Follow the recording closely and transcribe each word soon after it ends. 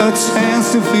a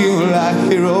chance to feel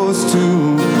like heroes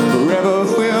too. Forever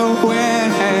we'll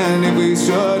win, and if we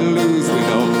should lose, we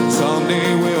know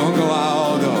someday we'll go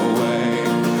all the way.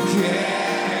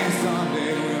 Yeah,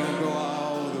 someday we'll go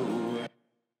all the way.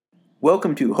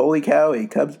 Welcome to Holy Cow, a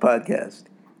Cubs podcast.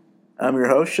 I'm your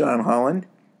host, Sean Holland.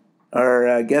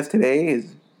 Our guest today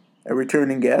is a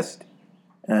returning guest,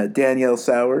 Danielle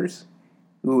Sowers,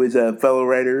 who is a fellow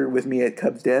writer with me at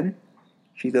Cubs Den.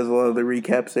 She does a lot of the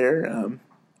recaps there.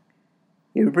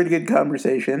 We have a pretty good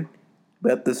conversation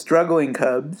about the struggling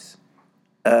Cubs,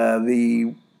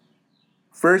 the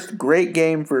first great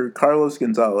game for Carlos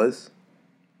Gonzalez,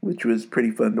 which was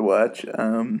pretty fun to watch,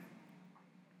 and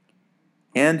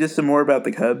just some more about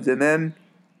the Cubs. And then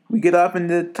we get off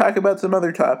into talk about some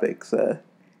other topics,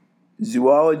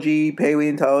 zoology,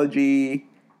 paleontology,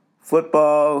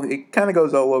 football. It kind of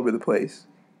goes all over the place,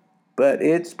 but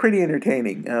it's pretty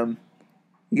entertaining.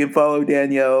 You can follow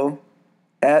Danielle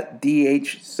at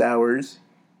DH Sowers,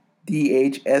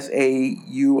 DHSAURES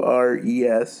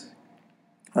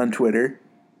on Twitter.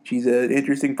 She's an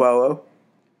interesting follow.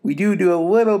 We do a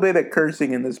little bit of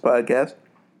cursing in this podcast,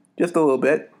 just a little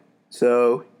bit.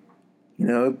 So,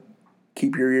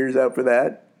 keep your ears out for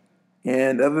that.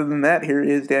 And other than that, here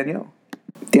is Danielle.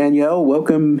 Danielle,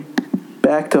 welcome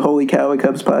back to Holy Cow, a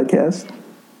Cubs podcast.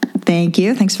 Thank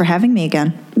you. Thanks for having me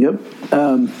again. Yep.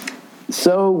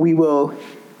 So we will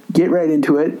get right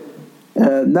into it.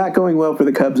 Not going well for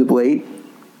the Cubs of late.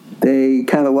 They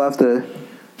kind of lost a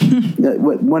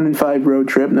 1-5 road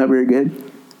trip. Not very good.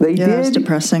 That's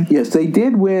depressing. Yes, they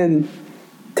did win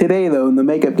today, though, in the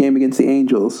makeup game against the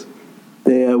Angels.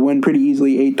 They won pretty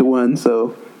easily 8-1,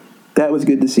 so that was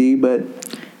good to see. But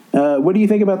what do you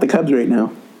think about the Cubs right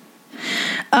now?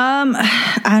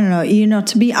 I don't know.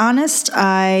 To be honest,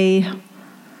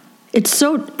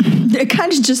 it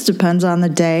kind of just depends on the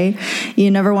day. You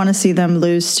never want to see them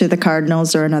lose to the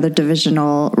Cardinals or another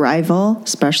divisional rival,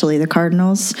 especially the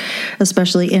Cardinals,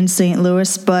 especially in St.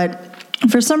 Louis. But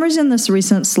for some reason, this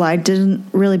recent slide didn't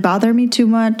really bother me too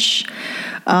much.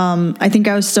 I think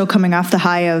I was still coming off the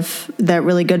high of that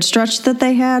really good stretch that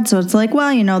they had. So it's like,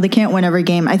 they can't win every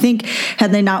game. I think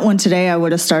had they not won today, I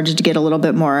would have started to get a little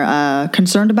bit more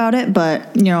concerned about it.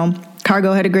 But,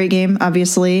 Cargo had a great game,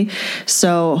 obviously.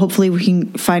 So hopefully we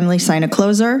can finally sign a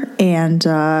closer and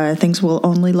things will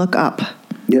only look up.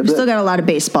 Yeah, We've still got a lot of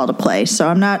baseball to play, so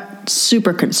I'm not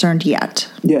super concerned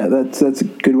yet. Yeah, that's a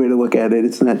good way to look at it.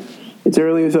 It's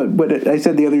early. What I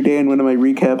said the other day in one of my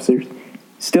recaps, there's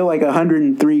still like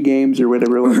 103 games or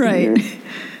whatever left in here.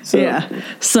 So. Yeah.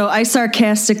 So I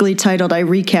sarcastically titled, I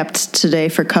recapped today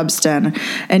for Cubs Den.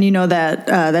 And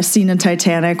that scene in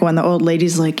Titanic when the old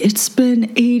lady's like, it's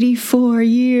been 84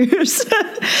 years.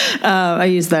 I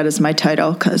use that as my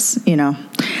title because,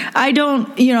 I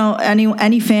don't,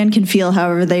 any fan can feel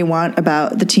however they want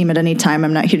about the team at any time.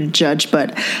 I'm not here to judge,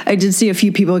 but I did see a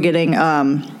few people getting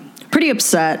pretty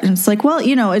upset. And it's like,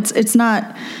 it's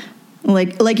not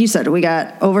like you said, we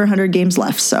got over 100 games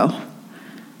left. So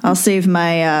I'll save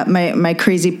my my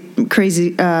crazy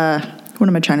what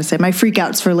am I trying to say? My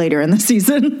freakouts for later in the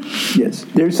season. Yes,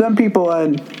 there's some people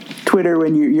on Twitter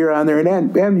when you're on there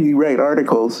and you write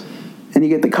articles and you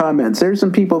get the comments. There's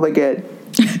some people that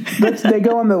they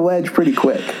go on the ledge pretty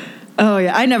quick. Oh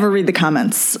yeah, I never read the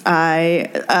comments.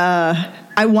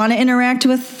 I want to interact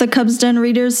with the Cubs Den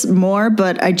readers more,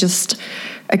 but I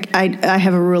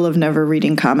have a rule of never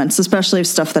reading comments, especially of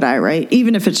stuff that I write,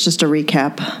 even if it's just a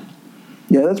recap.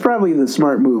 Yeah, that's probably the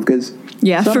smart move because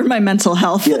for my mental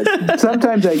health. Yeah,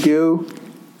 sometimes I do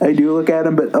look at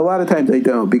them, but a lot of times I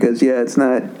don't because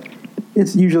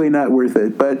it's usually not worth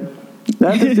it. But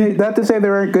not to say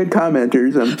there aren't good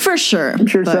commenters. For sure, I'm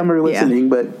sure some are listening,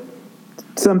 but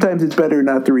sometimes it's better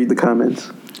not to read the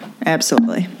comments.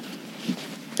 Absolutely.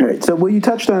 All right, so you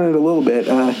touched on it a little bit.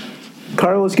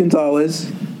 Carlos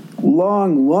Gonzalez,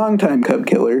 long time Cub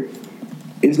killer,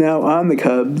 is now on the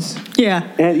Cubs. Yeah.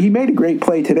 And he made a great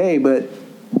play today, but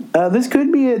this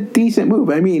could be a decent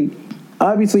move. I mean,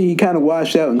 obviously he kind of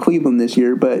washed out in Cleveland this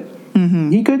year, but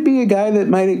he could be a guy that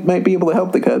might be able to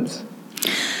help the Cubs.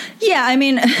 Yeah, I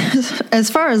mean, as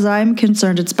far as I'm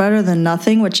concerned, it's better than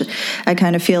nothing, which I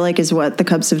kind of feel like is what the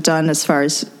Cubs have done as far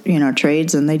as,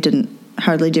 trades, and they didn't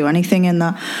hardly do anything in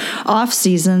the off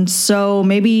season. So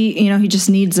maybe, he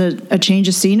just needs a change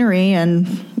of scenery, and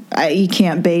you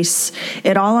can't base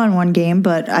it all on one game,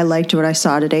 but I liked what I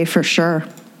saw today for sure.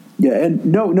 Yeah, and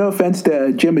no offense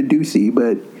to Jim Adducey,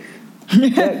 but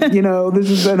this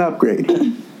is an upgrade.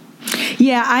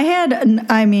 Yeah,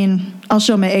 I'll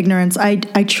show my ignorance. I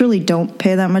truly don't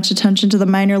pay that much attention to the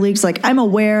minor leagues. Like, I'm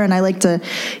aware, and I like to,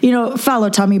 follow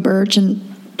Tommy Birch and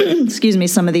excuse me,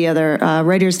 some of the other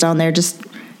writers down there just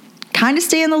kind of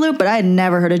stay in the loop, but I had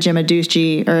never heard of Jim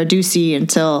Adducey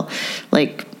until,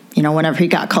 like, you know, whenever he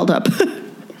got called up.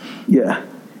 Yeah.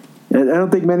 And I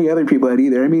don't think many other people had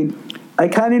either. I mean, I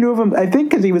kind of knew of him, I think,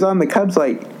 because he was on the Cubs,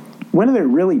 like, one of their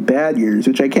really bad years,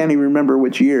 which I can't even remember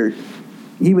which year.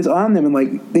 He was on them, and,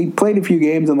 like, they played a few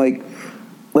games in, like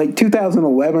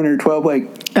 2011 or 12,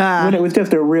 like, when it was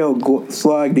just a real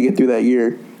slog to get through that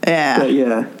year. Yeah. But,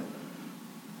 yeah.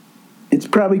 It's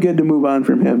probably good to move on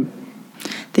from him.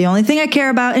 The only thing I care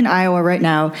about in Iowa right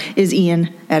now is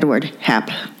Ian Edward Happ.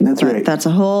 That's right. That's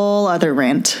a whole other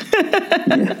rant.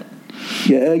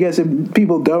 Yeah, I guess if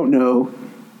people don't know,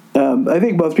 I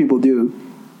think most people do.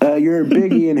 You're a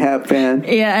big Ian Happ fan.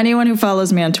 Yeah, anyone who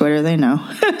follows me on Twitter, they know.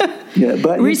 Yeah,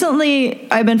 but recently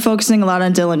I've been focusing a lot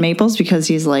on Dylan Maples because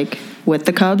he's like with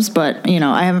the Cubs, but you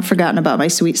know, I haven't forgotten about my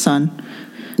sweet son.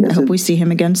 Yes, I hope we see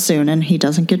him again soon and he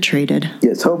doesn't get traded.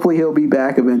 Yes, hopefully he'll be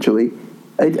back eventually.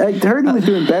 I heard he was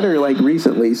doing better like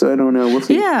recently, so I don't know. We'll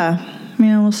see. Yeah,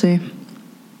 we'll see.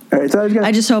 All right, so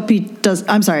I just hope he does.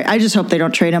 I'm sorry. I just hope they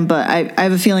don't trade him, but I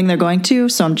have a feeling they're going to,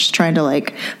 so I'm just trying to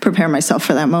like prepare myself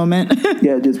for that moment.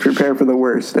 Yeah, just prepare for the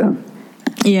worst.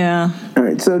 Yeah. All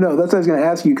right, so no, that's what I was going to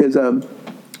ask you because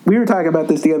we were talking about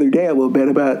this the other day a little bit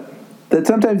about that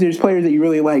sometimes there's players that you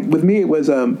really like. With me, it was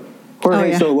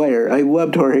Jorge Soler. I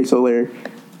loved Jorge Soler,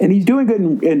 and he's doing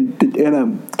good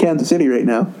in Kansas City right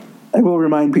now. I will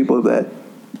remind people of that.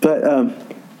 But,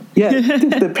 yeah,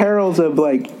 just the perils of,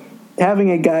 like,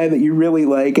 having a guy that you really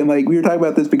like. And, like, we were talking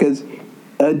about this because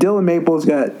Dylan Maples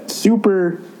got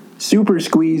super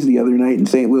squeezed the other night in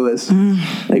St. Louis.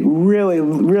 Like, really,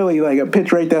 really, like, a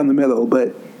pitch right down the middle.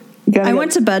 But I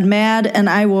went to bed mad, and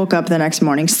I woke up the next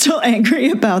morning still angry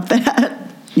about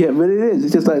that. Yeah, but it is.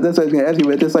 It's just like, that's what I was going to ask you.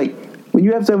 But just, like, when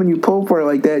you have someone you pull for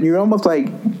like that, and you're almost like,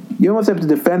 you almost have to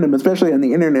defend them, especially on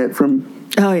the internet from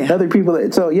other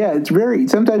people. So yeah, it's very,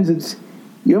 sometimes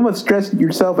you almost stress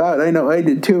yourself out. I know I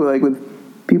did too. Like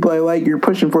with people I like, you're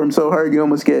pushing for them so hard, you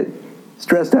almost get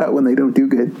stressed out when they don't do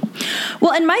good.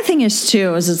 Well, and my thing is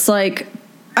too, is it's like,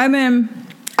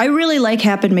 I really like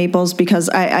Happ and Maples because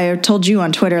I told you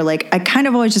on Twitter, like, I kind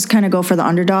of always just kind of go for the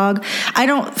underdog. I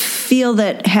don't feel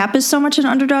that Happ is so much an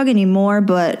underdog anymore,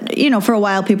 but, you know, for a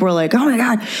while people were like, oh my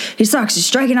God, he sucks. He's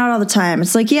striking out all the time.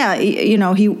 It's like, yeah, you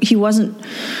know, he wasn't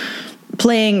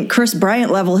playing Chris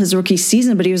Bryant level his rookie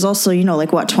season, but he was also, you know,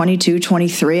 like what, 22,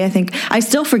 23, I think. I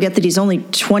still forget that he's only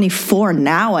 24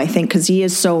 now, I think, because he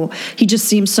just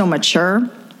seems so mature.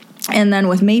 And then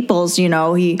with Maples, you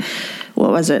know,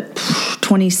 what was it?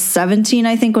 2017,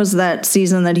 I think, was that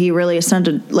season that he really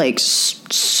ascended like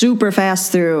super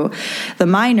fast through the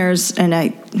minors, and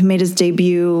I made his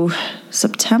debut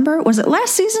September. Was it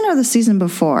last season or the season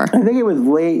before? I think it was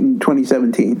late in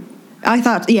 2017.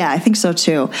 I think so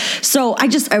too. So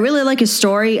I really like his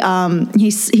story.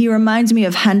 He reminds me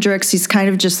of Hendricks. He's kind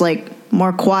of just like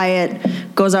more quiet,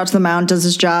 goes out to the mound, does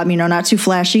his job, you know, not too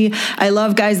flashy. I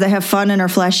love guys that have fun and are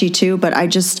flashy too, but I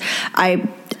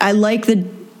like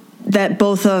that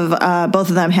both of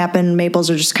them happen. Maples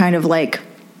are just kind of like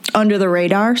under the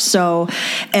radar. So,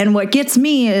 and what gets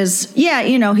me is, yeah,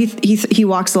 you know, he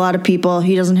walks a lot of people.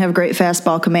 He doesn't have great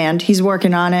fastball command. He's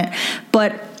working on it,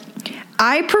 but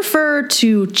I prefer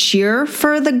to cheer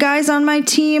for the guys on my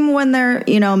team when they're,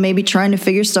 you know, maybe trying to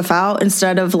figure stuff out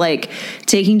instead of like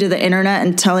taking to the internet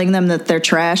and telling them that they're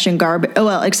trash and garbage.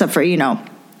 Well, except for, you know,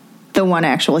 the one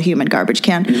actual human garbage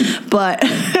can. But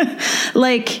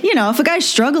like, you know, if a guy's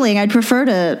struggling, I'd prefer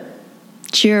to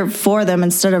cheer for them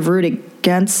instead of root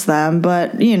against them.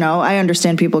 But, you know, I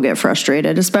understand people get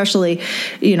frustrated, especially,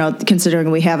 you know,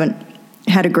 considering we haven't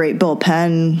had a great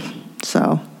bullpen.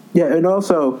 So, yeah. And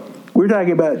also, we're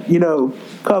talking about, you know,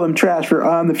 call them trash for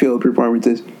on the field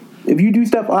performances. If you do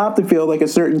stuff off the field like a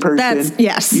certain person,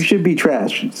 yes, you should be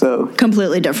trash. So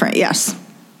completely different. Yes.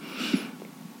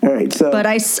 All right. So, but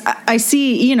I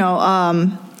see, you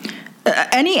know,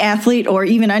 any athlete or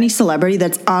even any celebrity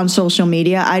that's on social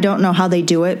media, I don't know how they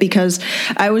do it, because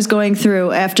I was going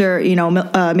through after, you know,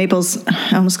 Maples,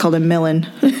 I almost called him Millen.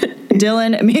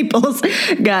 Dylan Maples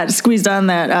got squeezed on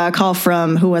that call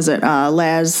from, who was it?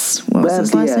 Laz, what was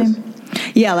his last name?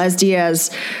 Yeah, Laz Diaz.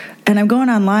 And I'm going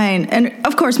online, and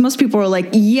of course, most people were like,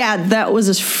 yeah, that was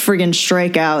a friggin'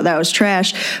 strikeout. That was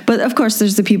trash. But of course,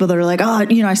 there's the people that are like, oh,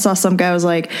 you know, I saw some guy was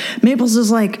like, Maples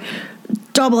is like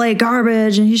AA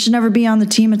garbage, and he should never be on the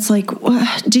team. It's like,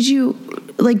 what? Did you,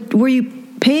 like, were you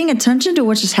paying attention to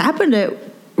what just happened? It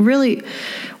really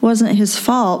wasn't his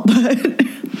fault, but...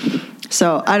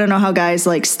 So I don't know how guys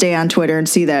like stay on Twitter and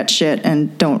see that shit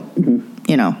and don't,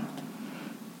 you know,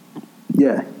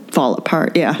 yeah, fall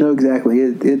apart. Yeah, no, exactly.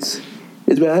 It's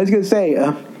I was going to say,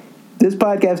 this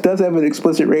podcast does have an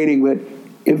explicit rating, but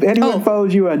if anyone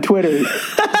follows you on Twitter,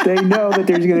 they know that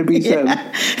there's going to be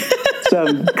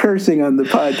some cursing on the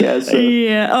podcast. So.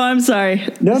 Yeah. Oh, I'm sorry.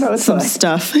 No, it's some fine.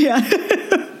 stuff. Yeah.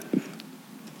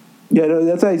 Yeah, no,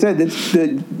 that's why I said it's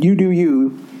you do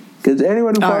you, because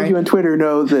anyone who follows you on Twitter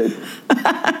knows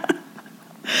that.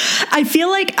 I feel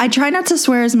like I try not to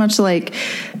swear as much like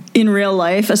in real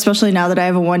life, especially now that I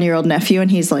have a 1-year-old nephew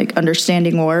and he's like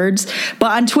understanding words.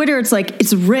 But on Twitter, it's like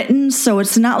it's written, so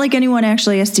it's not like anyone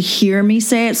actually has to hear me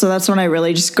say it. So that's when I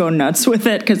really just go nuts with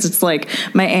it, because it's like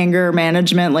my anger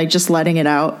management, like just letting it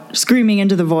out, screaming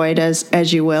into the void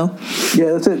as you will.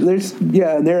 Yeah, that's it.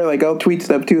 And they're like, I'll tweet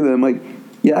stuff to them like,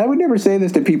 yeah, I would never say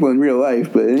this to people in real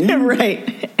life, but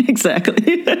right,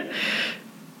 exactly.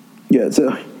 Yeah.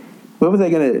 So, what was I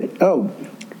gonna? Oh,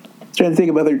 trying to think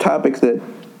of other topics that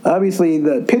obviously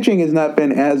the pitching has not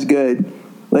been as good,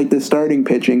 like the starting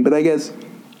pitching, but I guess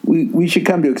we should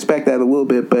come to expect that a little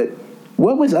bit. But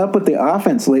what was up with the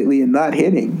offense lately and not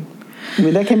hitting? I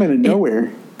mean, that came out of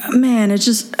nowhere. Man, it's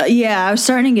just, I was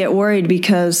starting to get worried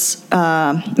because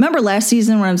remember last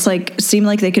season when it's like, it seemed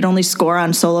like they could only score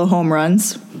on solo home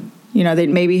runs? You know, they'd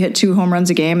maybe hit 2 home runs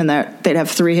a game and that they'd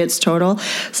have 3 hits total.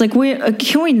 It's like,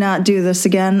 can we not do this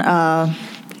again?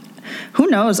 Who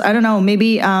knows? I don't know.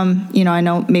 Maybe, I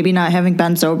know maybe not having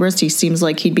Ben Zobrist, he seems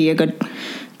like he'd be a good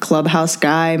clubhouse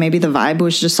guy. Maybe the vibe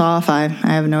was just off. I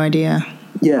have no idea.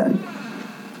 Yeah.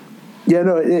 Yeah,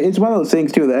 no, it's one of those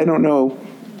things, too, that I don't know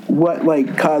what,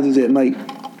 like, causes it. And, like,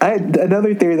 I had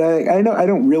another theory that I know I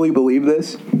don't really believe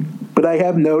this, but I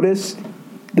have noticed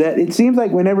that it seems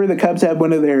like whenever the Cubs have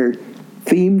one of their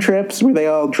theme trips where they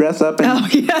all dress up,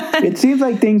 and it seems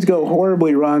like things go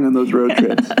horribly wrong on those road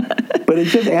trips. But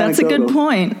it's just anecdotal. That's a good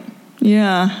point.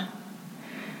 Yeah.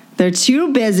 They're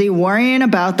too busy worrying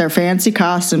about their fancy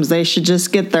costumes. They should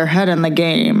just get their head in the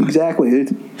game. Exactly. We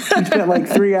spent like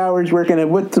 3 hours working at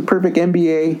what's the perfect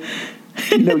NBA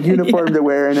uniform to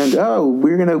wear, and then,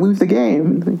 we're going to lose the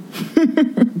game.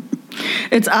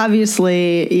 It's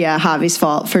obviously, Javi's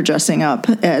fault for dressing up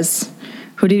as,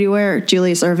 who did he wear?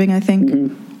 Julius Erving, I think.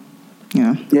 Mm-hmm.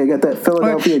 Yeah. Yeah, got that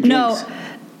Philadelphia jinx. No.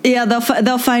 Yeah,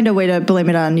 they'll find a way to blame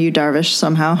it on you, Darvish,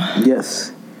 somehow.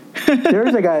 Yes.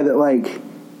 There's a guy that, like,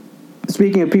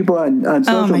 speaking of people on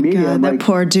social media. God, that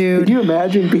poor dude. Could you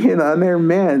imagine being on there?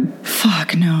 Man.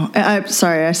 Fuck, no. I'm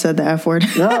sorry, I said the F word.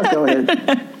 No, go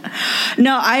ahead.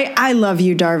 No, I love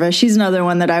you, Darvish. He's another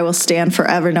one that I will stand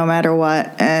forever no matter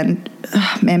what. And,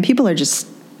 man, people are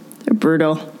they're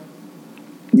brutal.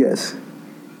 Yes.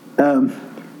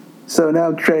 So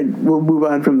now we'll move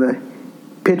on from the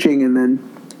pitching, and then,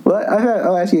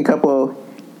 I'll ask you a couple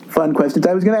fun questions.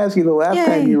 I was going to ask you the last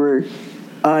time you were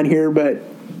on here, but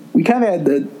we kind of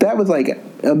had that was like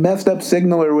a messed up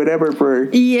signal or whatever for.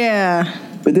 Yeah.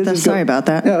 But sorry about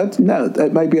that. No,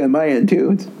 that might be on my end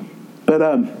too. But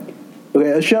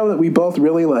a show that we both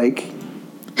really like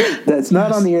that's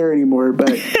not on the air anymore,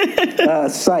 but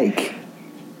Psych,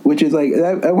 which is like,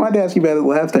 I wanted to ask you about it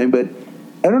last time, but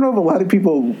I don't know if a lot of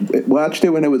people watched it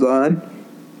when it was on,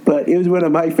 but it was one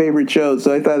of my favorite shows,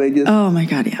 so I thought I'd just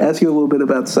ask you a little bit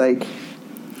about Psych.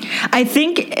 I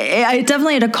think it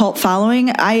definitely had a cult following.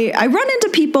 I run into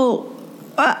people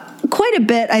quite a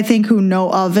bit, I think, who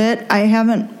know of it. I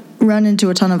haven't run into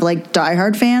a ton of like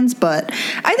diehard fans, but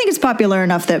I think it's popular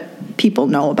enough that people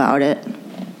know about it.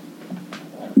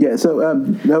 Yeah, so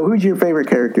now who's your favorite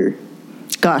character?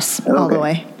 Gus, all the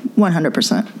way,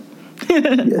 100%.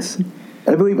 Yes.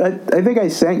 I believe, I think I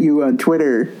sent you on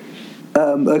Twitter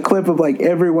a clip of like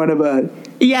every one of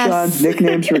Sean's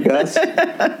nicknames for Gus.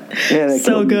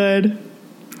 So good.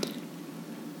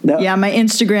 No. Yeah, my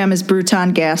Instagram is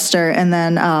Bruton Gaster, and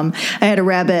then I had a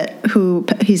rabbit who,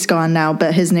 he's gone now,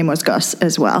 but his name was Gus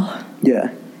as well.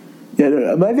 Yeah.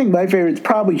 I think my favorite's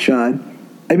probably Sean.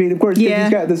 I mean, of course, he's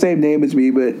got the same name as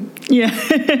me, but... Yeah.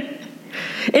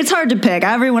 It's hard to pick.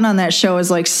 Everyone on that show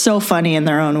is like so funny in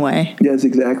their own way. Yes,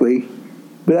 exactly.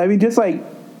 But I mean, just like,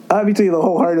 obviously the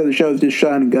whole heart of the show is just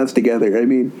Sean and Gus together. I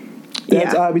mean,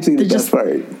 that's obviously the best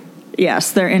part.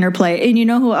 Yes, their interplay. And you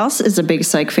know who else is a big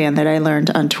Psych fan that I learned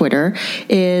on Twitter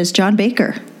is John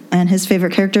Baker. And his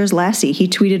favorite character is Lassie. He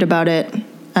tweeted about it,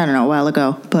 I don't know, a while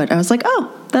ago. But I was like,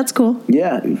 oh, that's cool.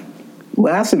 Yeah.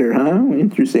 Lassiter, huh?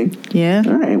 Interesting. Yeah.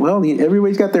 All right. Well,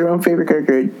 everybody's got their own favorite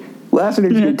character.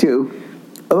 Lassiter's good, too.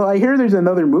 Although I hear there's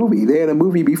another movie. They had a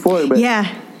movie before, but...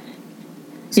 Yeah,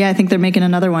 I think they're making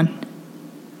another one.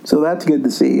 So that's good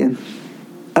to see. And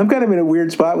I'm kind of in a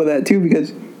weird spot with that, too,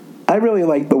 because I really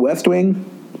like The West Wing.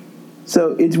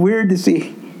 So it's weird to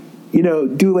see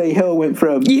Dule Hill went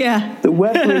from Yeah. the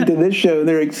West Wing to this show, and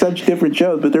they're like such different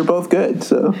shows, but they're both good.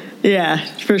 So Yeah,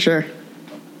 for sure.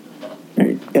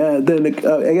 then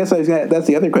I guess that's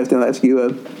the other question I'll ask you.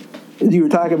 As you were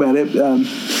talking about it,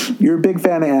 you're a big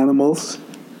fan of animals.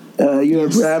 You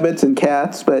have rabbits and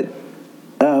cats, but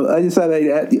I just thought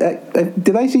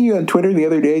did I see you on Twitter the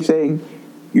other day saying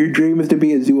your dream is to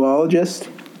be a zoologist?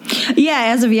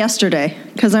 Yeah, as of yesterday,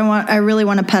 because I really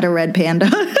want to pet a red panda.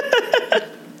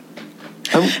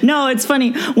 No, it's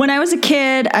funny. When I was a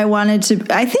kid,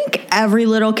 I think every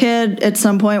little kid at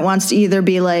some point wants to either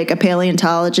be like a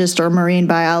paleontologist or a marine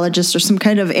biologist or some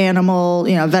kind of animal,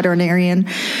 veterinarian.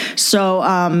 So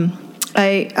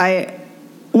I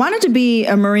wanted to be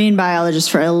a marine biologist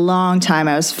for a long time.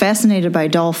 I was fascinated by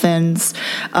dolphins,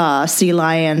 sea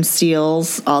lions,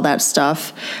 seals, all that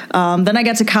stuff. Then I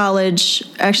got to college,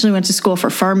 actually went to school for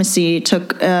pharmacy,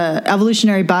 took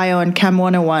evolutionary bio and Chem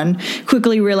 101,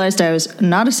 quickly realized I was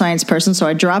not a science person, so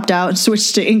I dropped out and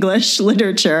switched to English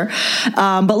literature.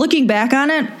 But looking back on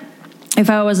it, if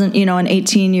I wasn't, an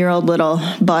 18-year-old little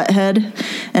butthead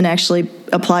and actually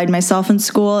applied myself in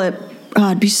school,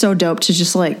 it'd be so dope to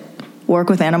just work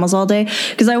with animals all day.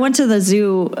 Because I went to the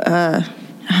zoo.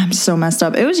 I'm so messed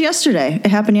up. It was yesterday.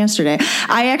 It happened yesterday.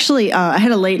 I actually I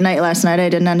had a late night last night. I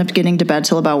didn't end up getting to bed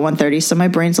till about 1:30, so my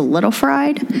brain's a little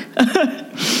fried.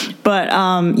 But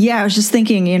I was just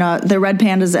thinking, the red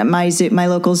pandas at my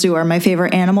local zoo are my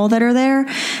favorite animal that are there.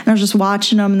 And I was just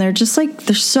watching them, and they're just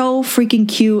they're so freaking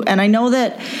cute. And I know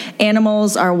that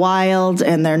animals are wild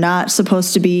and they're not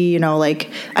supposed to be,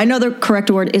 I know the correct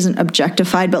word isn't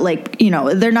objectified, but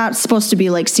they're not supposed to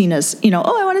be seen as, I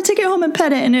want to take it home and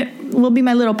pet it and it will be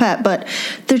my little pet. But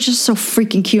they're just so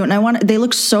freaking cute. And they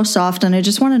look so soft, and I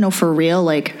just want to know for real,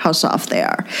 how soft they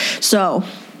are. So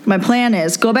my plan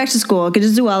is go back to school, get a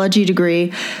zoology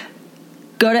degree,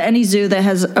 go to any zoo that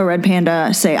has a red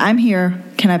panda, say, I'm here,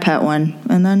 can I pet one?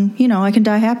 And then, I can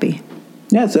die happy.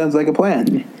 Yeah, sounds like a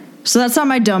plan. So that's how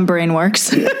my dumb brain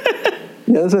works. Yeah,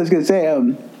 that's what I was going to say.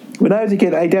 When I was a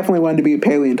kid, I definitely wanted to be a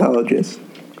paleontologist.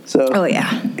 So, oh,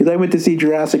 yeah. Because I went to see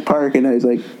Jurassic Park, and I was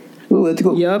like, ooh, let's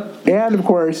go. Yep. And, of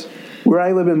course, where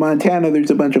I live in Montana,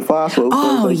 there's a bunch of fossils.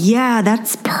 Oh, yeah,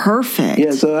 that's perfect.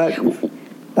 Yeah, so I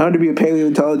wanted to be a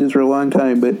paleontologist for a long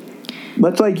time, but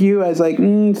much like you, I was like,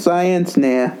 science,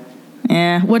 nah.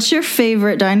 Yeah. What's your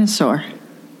favorite dinosaur?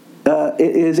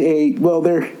 It is they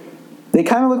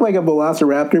kind of look like a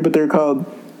velociraptor, but they're called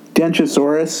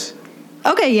Dentrosaurus.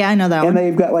 Okay, yeah, I know that and one. And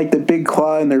they've got like the big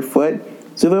claw in their foot.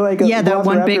 So they're like a that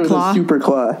one big claw. With a super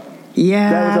claw. Yeah.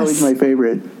 That was always my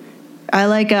favorite. I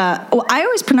I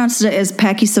always pronounced it as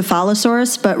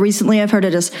Pachycephalosaurus, but recently I've heard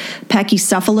it as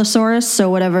Pachycephalosaurus, so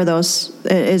whatever those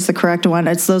is the correct one.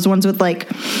 It's those ones with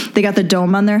they got the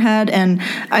dome on their head, and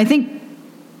I think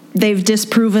they've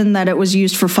disproven that it was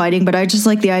used for fighting, but I just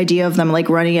like the idea of them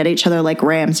running at each other like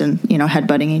rams and,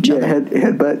 headbutting each other. Yeah,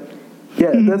 headbutt.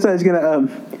 Yeah, that's what I was going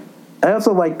to, I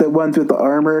also like the ones with the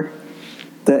armor,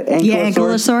 the Ankylosaurus. Yeah,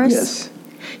 Ankylosaurus? Yes.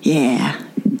 Yeah.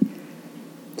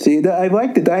 See, I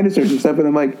like the dinosaurs and stuff,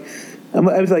 and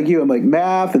I was like you. I'm like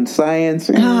math and science.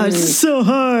 Oh, it's so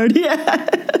hard. Yeah.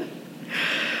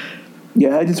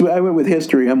 Yeah, I went with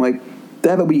history. I'm like,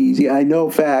 that'll be easy. I know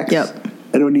facts. Yep.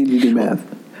 I don't need to do math.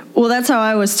 Well, that's how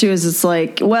I was, too, is it's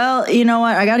well, you know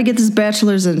what? I got to get this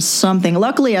bachelor's in something.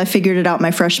 Luckily, I figured it out my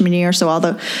freshman year, so all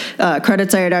the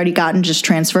credits I had already gotten just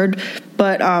transferred.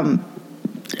 But I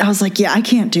was like, yeah, I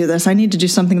can't do this. I need to do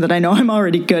something that I know I'm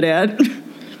already good at.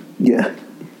 Yeah.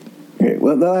 All right,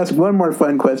 well, I'll ask one more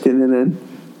fun question, and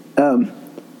then,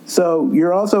 so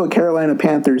you're also a Carolina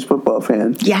Panthers football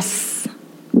fan. Yes.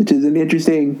 Which is an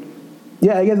interesting,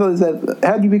 I guess,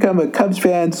 how did you become a Cubs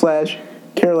fan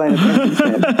 / Carolina Panthers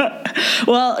fan?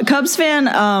 Well, Cubs fan,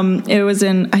 it was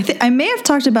I may have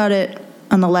talked about it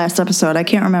on the last episode. I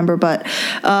can't remember, but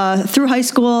through high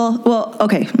school, well,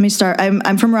 okay, let me start.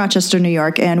 I'm from Rochester, New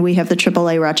York, and we have the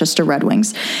AAA Rochester Red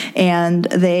Wings, and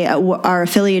they are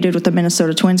affiliated with the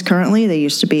Minnesota Twins currently. They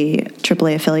used to be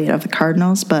AAA affiliate of the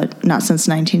Cardinals, but not since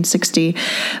 1960.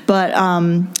 But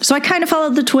so I kind of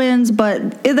followed the Twins,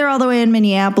 but they're all the way in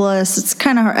Minneapolis. It's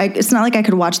kind of hard. It's not like I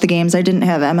could watch the games. I didn't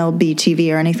have MLB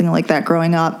TV or anything like that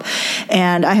growing up,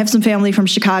 and I have some family from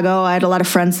Chicago. I had a lot of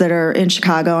friends that are in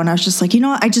Chicago, and I was just like,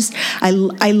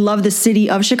 I love the city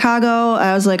of Chicago.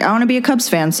 I was like, I want to be a Cubs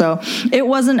fan. So it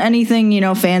wasn't anything,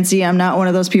 fancy. I'm not one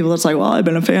of those people that's like, well, I've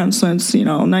been a fan since,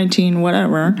 19,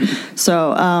 whatever.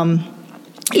 So,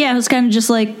 it was kind of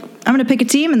just like, I'm going to pick a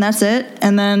team and that's it.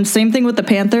 And then same thing with the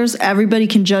Panthers. Everybody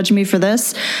can judge me for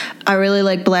this. I really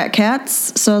like Black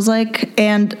Cats. So I was like,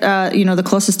 and, the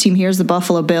closest team here is the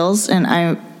Buffalo Bills. And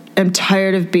I am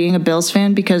tired of being a Bills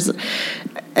fan because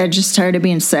I just tired of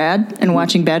being sad and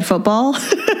watching bad football.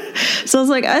 So I was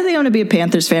like, I think I'm going to be a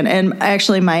Panthers fan. And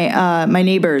actually, my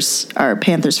neighbors are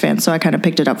Panthers fans, so I kind of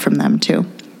picked it up from them too.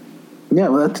 Yeah,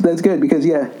 well, that's good because,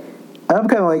 I'm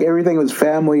kind of like everything was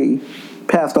family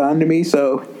passed on to me.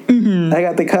 So I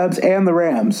got the Cubs and the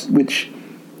Rams, which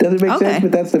doesn't make sense,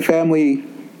 but that's the family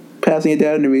passing it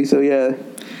down to me. So, yeah.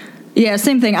 Yeah,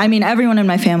 same thing. I mean, everyone in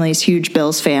my family is huge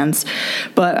Bills fans,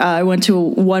 but I went to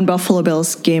one Buffalo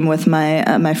Bills game with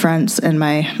my friends and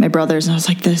my brothers, and I was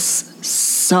like, "This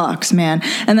sucks, man."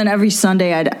 And then every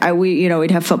Sunday,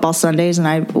 we'd have football Sundays, and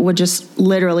I would just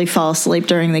literally fall asleep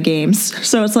during the games.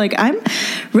 So it's like I'm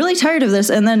really tired of this.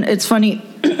 And then it's funny,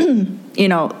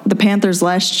 the Panthers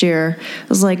last year. I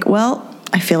was like, well,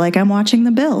 I feel like I'm watching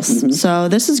the Bills, so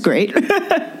this is great.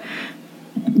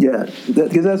 Yeah,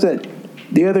 because that's it.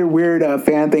 The other weird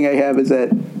fan thing I have is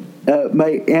that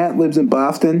my aunt lives in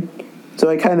Boston, so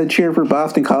I kind of cheer for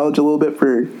Boston College a little bit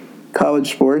for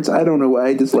college sports. I don't know why,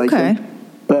 I just like them.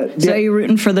 But, So are you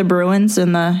rooting for the Bruins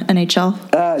in the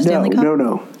NHL Stanley Cup?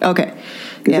 No. Okay.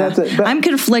 Yeah. I'm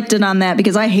conflicted on that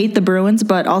because I hate the Bruins,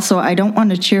 but also I don't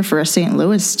want to cheer for a St.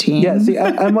 Louis team. Yeah, see,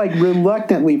 I'm like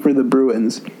reluctantly for the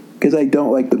Bruins because I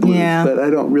don't like the Blues, but I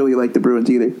don't really like the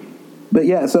Bruins either. But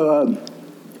yeah, so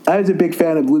I was a big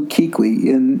fan of Luke Kuechly,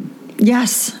 and now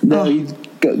he's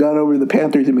gone over to the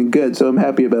Panthers and been good, so I'm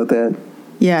happy about that.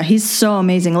 Yeah, he's so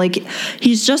amazing. Like,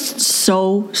 he's just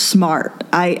so smart.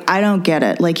 I don't get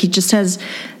it. Like, he just has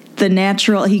the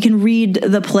natural, he can read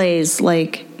the plays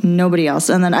like nobody else.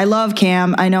 And then I love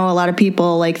Cam. I know a lot of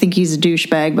people like think he's a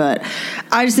douchebag, but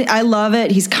I love it.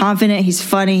 He's confident, he's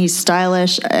funny, he's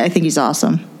stylish. I think he's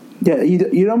awesome. Yeah,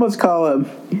 you'd almost call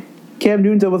him Cam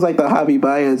Newton's almost like the Javi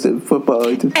Baez of football.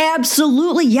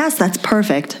 Absolutely, yes, that's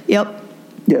perfect. Yep.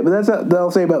 Yeah, but that's what I'll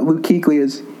say about Luke Kuechly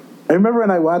is, I remember when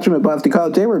I watched him at Boston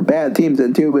College, they were bad teams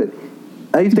then too, but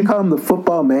I used to call him the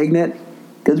football magnet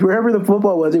because wherever the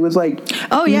football was, it was like he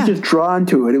was just drawn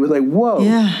to it. It was like, whoa.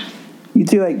 Yeah. You'd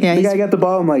see the guy got the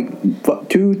ball and like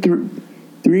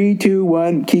 3, 2,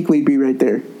 1, Kuechly'd be right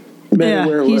there. No matter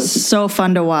where it was. He's so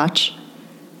fun to watch.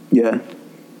 Yeah.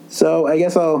 So I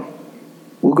guess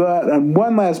we'll go out on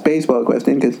one last baseball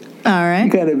question because you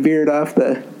kind of veered off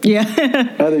the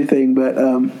other thing. But,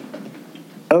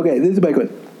 okay, this is my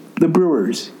question. The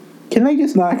Brewers, can they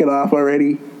just knock it off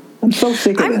already? I'm so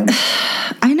sick of them.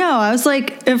 I know. I was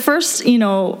like, at first,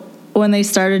 when they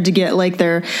started to get like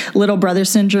their little brother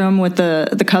syndrome with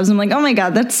the Cubs, I'm like, oh my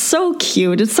God, that's so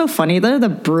cute. It's so funny. They're the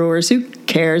Brewers. Who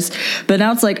cares? But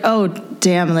now it's like, oh,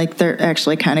 damn, like they're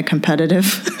actually kind of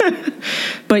competitive.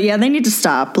 But yeah, they need to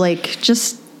stop. Like,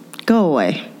 just go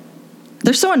away.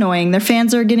 They're so annoying. Their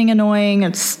fans are getting annoying.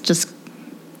 It's just,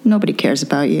 nobody cares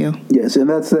about you. Yes, and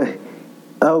that's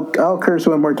I'll curse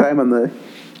one more time on the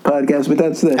podcast, but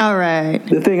that's all right.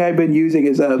 The thing I've been using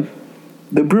is the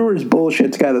Brewers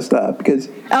bullshit's got to stop because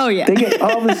they get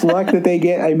all this luck that they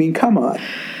get. I mean, come on.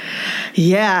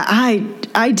 Yeah,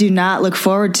 I do not look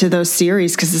forward to those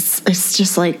series because it's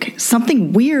just like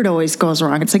something weird always goes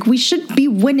wrong. It's like we should be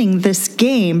winning this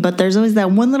game, but there's always that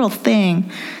one little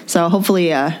thing. So hopefully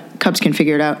Cubs can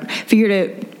figure it out.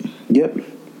 Yep.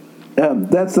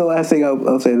 That's the last thing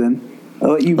I'll say then.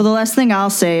 I'll let you. Well, the last thing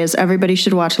I'll say is everybody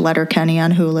should watch Letterkenny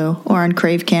on Hulu or on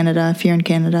Crave Canada if you're in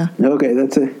Canada. Okay,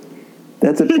 that's a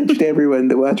pitch to everyone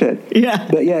to watch it. Yeah.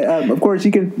 But yeah, of course we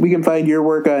can find your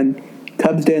work on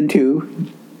Cubs Den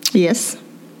 2. Yes.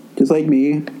 Just like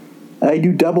me. I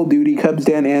do double duty, Cubs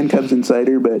Den and Cubs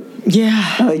Insider, but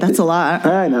that's a lot.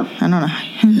 I know. I don't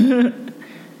know.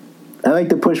 I like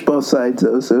to push both sides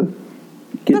though, so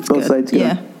get both sides going.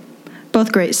 Yeah.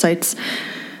 Both great sites.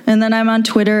 And then I'm on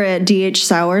Twitter at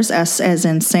DHSauers, S as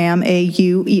in Sam,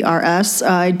 AUERS.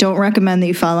 I don't recommend that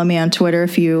you follow me on Twitter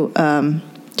if you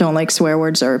don't like swear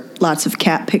words or lots of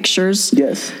cat pictures.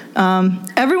 Yes.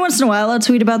 Every once in a while I'll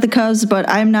tweet about the Cubs, but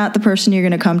I'm not the person you're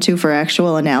going to come to for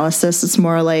actual analysis. It's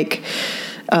more like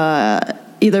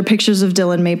either pictures of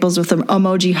Dylan Maples with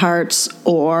emoji hearts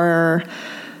or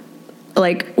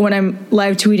like when I'm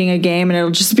live tweeting a game and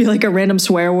it'll just be like a random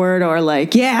swear word or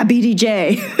like, yeah,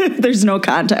 BDJ. There's no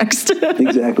context.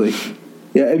 Exactly.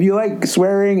 Yeah, if you like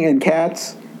swearing and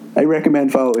cats, I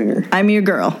recommend following her. I'm your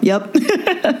girl. Yep.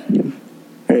 Yep.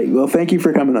 All right. Well, thank you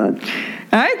for coming on.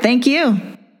 All right. Thank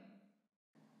you.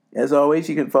 As always,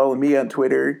 you can follow me on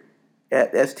Twitter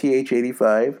at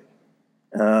STH85.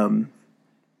 You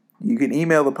can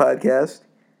email the podcast,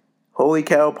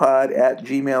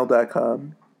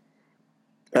 holycowpod@gmail.com.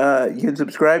 You can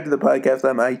subscribe to the podcast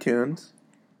on iTunes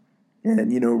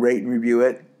and, rate and review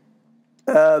it.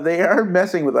 They are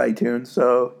messing with iTunes,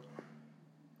 so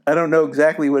I don't know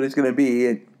exactly what it's going to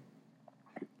be.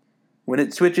 When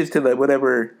it switches to the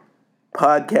whatever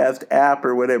podcast app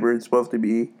or whatever it's supposed to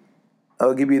be,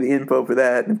 I'll give you the info for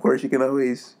that. And of course, you can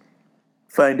always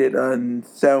find it on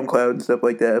SoundCloud and stuff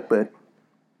like that. But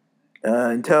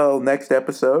until next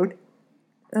episode,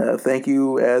 thank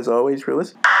you as always for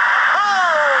listening.